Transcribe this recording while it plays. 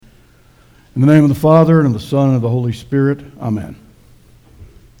In the name of the Father, and of the Son, and of the Holy Spirit, amen.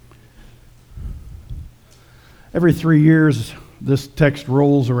 Every 3 years, this text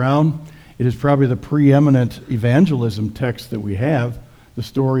rolls around. It is probably the preeminent evangelism text that we have, the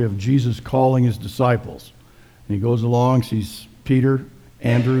story of Jesus calling his disciples. And he goes along, sees Peter,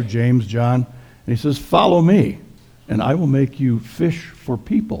 Andrew, James, John, and he says, "Follow me, and I will make you fish for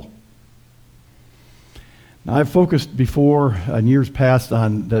people." Now, I've focused before in years past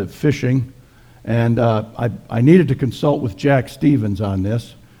on the fishing, and I needed to consult with Jack Stevens on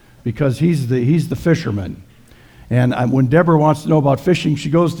this because he's the fisherman. And when Deborah wants to know about fishing, she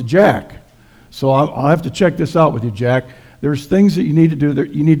goes to Jack. So I'll have to check this out with you, Jack. There's things that you need to do.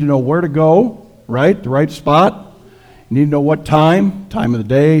 You need to know where to go, right? The right spot. You need to know what time of the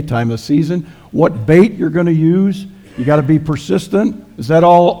day, time of the season, what bait you're going to use. You got to be persistent. Is that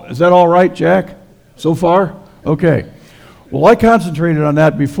all right, Jack? So far? Okay. Well, I concentrated on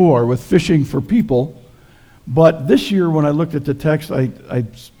that before with fishing for people, but this year when I looked at the text, I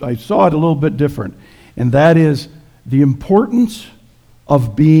saw it a little bit different, and that is the importance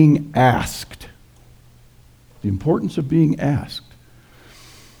of being asked. The importance of being asked.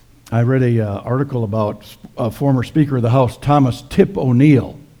 I read an article about a former Speaker of the House, Thomas Tip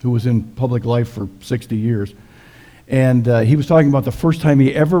O'Neill, who was in public life for 60 years, and he was talking about the first time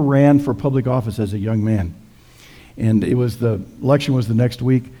he ever ran for public office as a young man. And the election was the next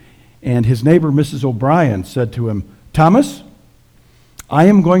week, and his neighbor, Mrs. O'Brien, said to him, "Thomas, I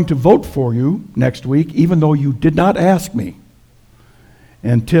am going to vote for you next week, even though you did not ask me."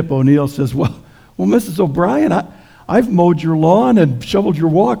 And Tip O'Neill says, well, Mrs. O'Brien, I've mowed your lawn and shoveled your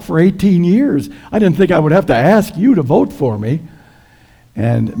walk for 18 years. I didn't think I would have to ask you to vote for me."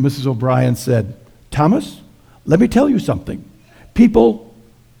 And Mrs. O'Brien said, "Thomas, let me tell you something. People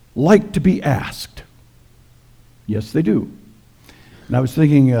like to be asked." Yes, they do. And I was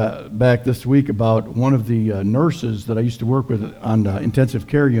thinking back this week about one of the nurses that I used to work with on the intensive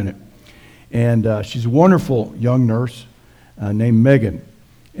care unit. And she's a wonderful young nurse named Megan.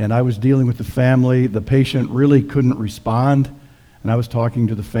 And I was dealing with the family. The patient really couldn't respond. And I was talking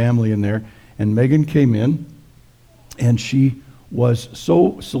to the family in there. And Megan came in, and she was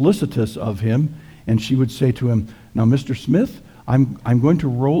so solicitous of him. And she would say to him, "Now, Mr. Smith, I'm going to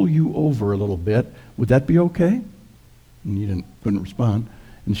roll you over a little bit. Would that be okay?" And he couldn't respond.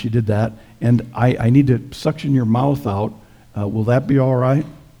 And she did that. "And I need to suction your mouth out. Will that be all right?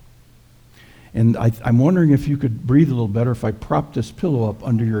 And I'm wondering if you could breathe a little better if I prop this pillow up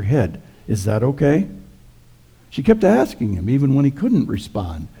under your head. Is that okay?" She kept asking him, even when he couldn't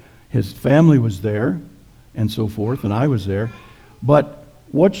respond. His family was there, and so forth, and I was there. But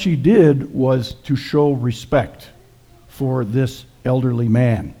what she did was to show respect for this elderly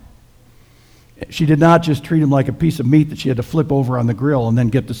man. She did not just treat him like a piece of meat that she had to flip over on the grill and then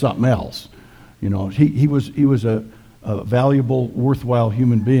get to something else. You know, he was a valuable, worthwhile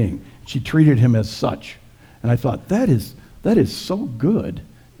human being. She treated him as such. And I thought, that is so good.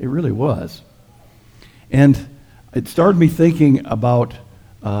 It really was. And it started me thinking about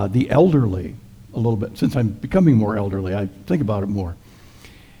the elderly a little bit. Since I'm becoming more elderly, I think about it more.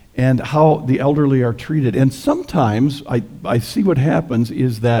 And how the elderly are treated. And sometimes I see what happens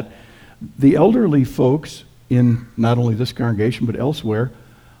is that the elderly folks in not only this congregation but elsewhere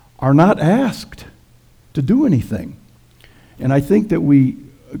are not asked to do anything. And I think that we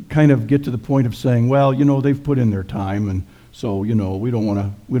kind of get to the point of saying, well, they've put in their time, and so, we don't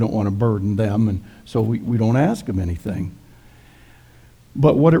want to burden them, and so we don't ask them anything.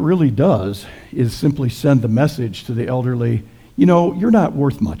 But what it really does is simply send the message to the elderly, you're not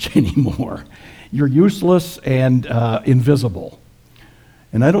worth much anymore. You're useless and invisible.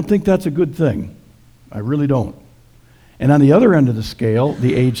 And I don't think that's a good thing. I really don't. And on the other end of the scale,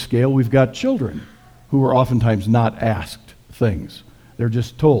 the age scale, we've got children who are oftentimes not asked things. They're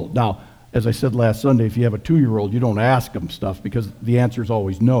just told. Now, as I said last Sunday, if you have a 2-year-old, you don't ask them stuff because the answer is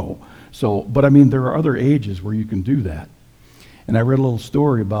always no. But there are other ages where you can do that. And I read a little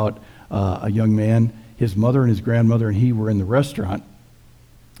story about a young man, his mother and his grandmother and he were in the restaurant,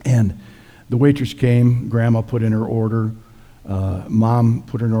 and the waitress came, grandma put in her order, mom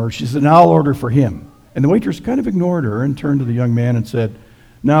put in an order. She said, "Now I'll order for him." And the waitress kind of ignored her and turned to the young man and said,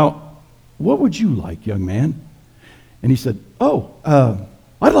 "Now, what would you like, young man?" And he said, "I'd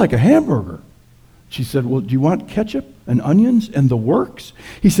like a hamburger." She said, "Well, do you want ketchup and onions and the works?"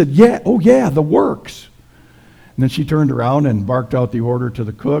 He said, "Yeah, the works." And then she turned around and barked out the order to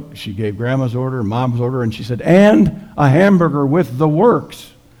the cook. She gave grandma's order, mom's order, and she said, "And a hamburger with the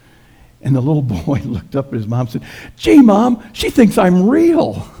works." And the little boy looked up at his mom and said, "Gee, Mom, she thinks I'm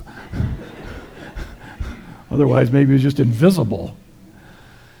real." Otherwise, maybe he was just invisible.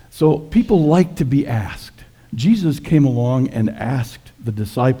 So people like to be asked. Jesus came along and asked the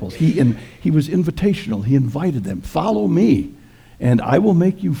disciples. He was invitational. He invited them, follow me, and I will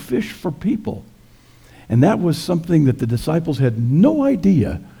make you fish for people. And that was something that the disciples had no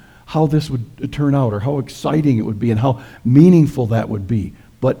idea how this would turn out or how exciting it would be and how meaningful that would be.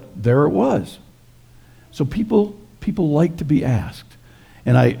 But there it was. So people like to be asked.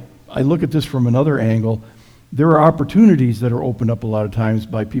 And I look at this from another angle. There are opportunities that are opened up a lot of times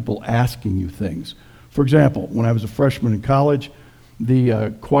by people asking you things. For example, when I was a freshman in college,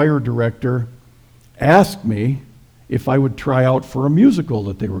 the choir director asked me if I would try out for a musical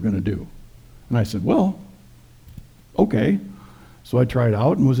that they were going to do. And I said, well, okay. So I tried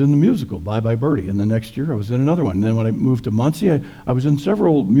out and was in the musical, Bye Bye Birdie. And the next year I was in another one. And then when I moved to Muncie, I was in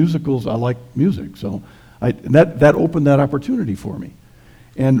several musicals. I like music. So that opened that opportunity for me.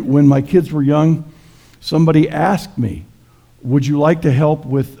 And when my kids were young, somebody asked me, would you like to help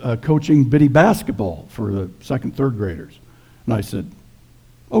with coaching biddy basketball for the second, third graders? And I said,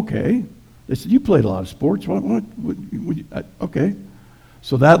 okay. They said, you played a lot of sports. Okay.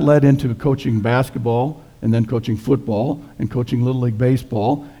 So that led into coaching basketball and then coaching football and coaching Little League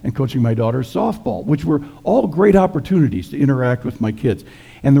baseball and coaching my daughter's softball, which were all great opportunities to interact with my kids.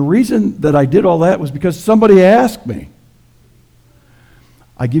 And the reason that I did all that was because somebody asked me.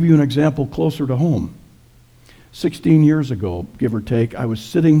 I give you an example closer to home. 16 years ago, give or take, I was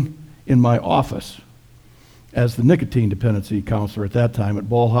sitting in my office as the nicotine dependency counselor at that time at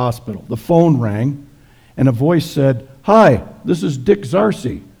Ball Hospital. The phone rang, and a voice said, "Hi, this is Dick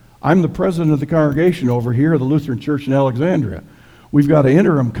Zarcy. I'm the president of the congregation over here at the Lutheran Church in Alexandria. We've got an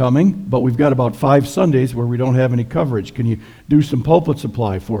interim coming, but we've got about 5 Sundays where we don't have any coverage. Can you do some pulpit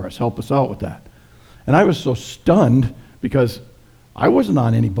supply for us? Help us out with that." And I was so stunned because I wasn't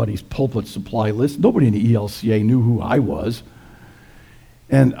on anybody's pulpit supply list. Nobody in the ELCA knew who I was.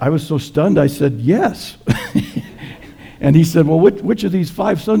 And I was so stunned, I said, yes. And he said, well, which of these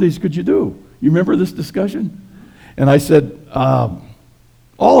 5 Sundays could you do? You remember this discussion? And I said, all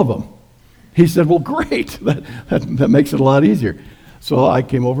of them. He said, well, great. That makes it a lot easier. So I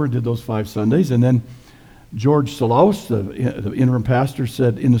came over and did those 5 Sundays. And then George Salaus, the interim pastor,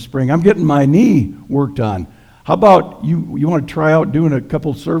 said in the spring, I'm getting my knee worked on. How about you want to try out doing a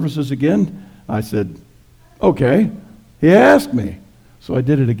couple services again? I said, okay. He asked me. So I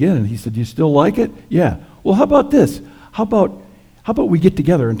did it again, and he said, do you still like it? Yeah. Well, how about this? How about we get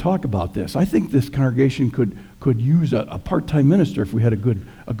together and talk about this? I think this congregation could use a part-time minister if we had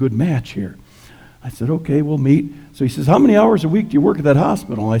a good match here. I said, okay, we'll meet. So he says, how many hours a week do you work at that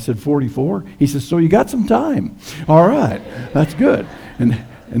hospital? And I said, 44. He says, so you got some time. All right, that's good. And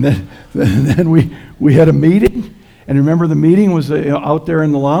then we had a meeting, and remember the meeting was out there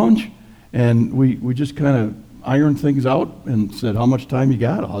in the lounge, and we just kind of ironed things out and said, how much time you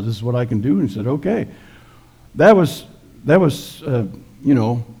got? Oh, this is what I can do. And he said, okay. That was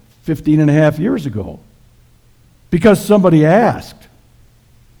 15 and a half years ago, because somebody asked.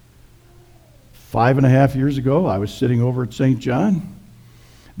 5.5 years ago, I was sitting over at St. John.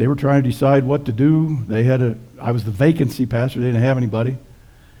 They were trying to decide what to do. I was the vacancy pastor. They didn't have anybody.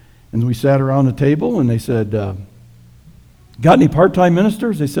 And we sat around the table, and they said, got any part-time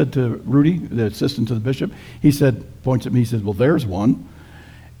ministers? They said to Rudy, the assistant to the bishop. He said, points at me, he says, well, there's one.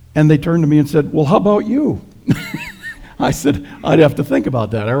 And they turned to me and said, well, how about you? I said, I'd have to think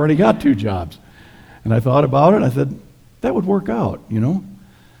about that. I already got 2 jobs. And I thought about it. I said, that would work out, The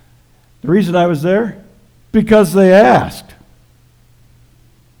reason I was there? Because they asked.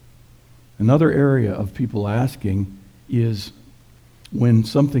 Another area of people asking is when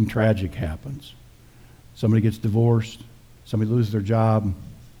something tragic happens. Somebody gets divorced, somebody loses their job,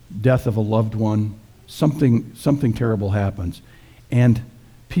 death of a loved one, something terrible happens. And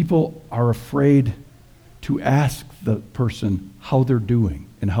people are afraid to ask the person how they're doing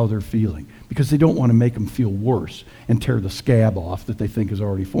and how they're feeling, because they don't want to make them feel worse and tear the scab off that they think is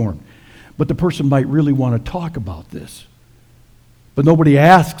already formed. But the person might really want to talk about this, but nobody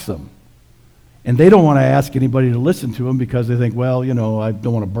asks them. And they don't want to ask anybody to listen to them because they think, well, I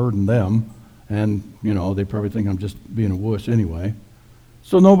don't want to burden them. And, they probably think I'm just being a wuss anyway.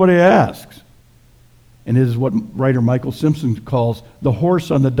 So nobody asks. And it is what writer Michael Simpson calls the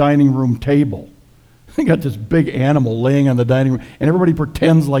horse on the dining room table. They got this big animal laying on the dining room, and everybody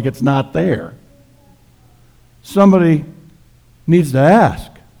pretends like it's not there. Somebody needs to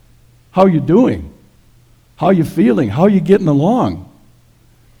ask, how you doing? How you feeling? How you getting along?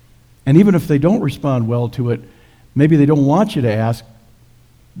 And even if they don't respond well to it, maybe they don't want you to ask,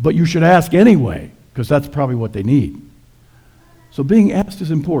 but you should ask anyway, because that's probably what they need. So being asked is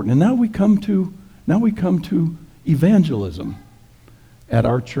important. And now we come to evangelism. at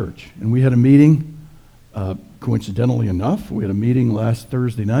our church. And we had a meeting, coincidentally enough, we had a meeting last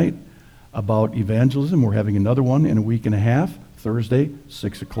Thursday night about evangelism. We're having another one in a week and a half, Thursday,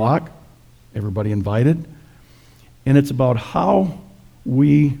 6 o'clock. Everybody invited. And it's about how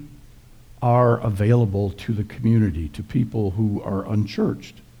we are available to the community, to people who are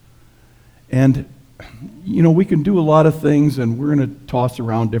unchurched. And, we can do a lot of things, and we're going to toss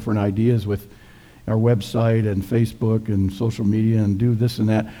around different ideas with our website and Facebook and social media and do this and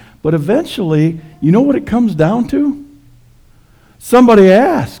that. But eventually, you know what it comes down to? Somebody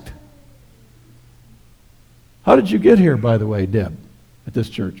asked. How did you get here, by the way, Deb, at this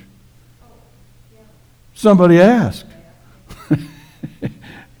church? Somebody asked.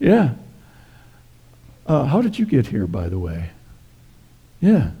 Yeah. How did you get here, by the way?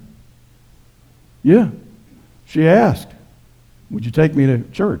 Yeah. Yeah. She asked, would you take me to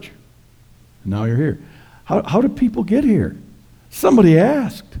church? And now you're here. How did people get here? Somebody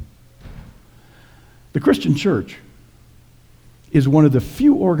asked. The Christian church is one of the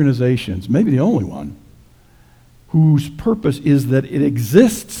few organizations, maybe the only one, whose purpose is that it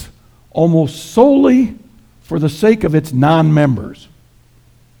exists almost solely for the sake of its non-members.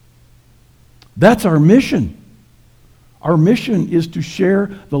 That's our mission. Our mission is to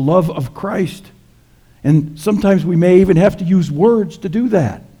share the love of Christ. And sometimes we may even have to use words to do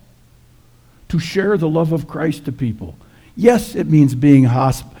that. To share the love of Christ to people. Yes, it means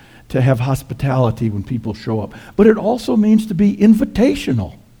to have hospitality when people show up. But it also means to be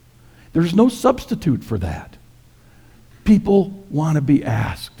invitational. There's no substitute for that. People want to be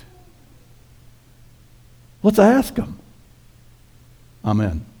asked. Let's ask them.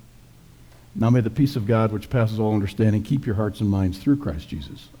 Amen. Now may the peace of God, which passes all understanding, keep your hearts and minds through Christ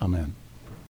Jesus. Amen.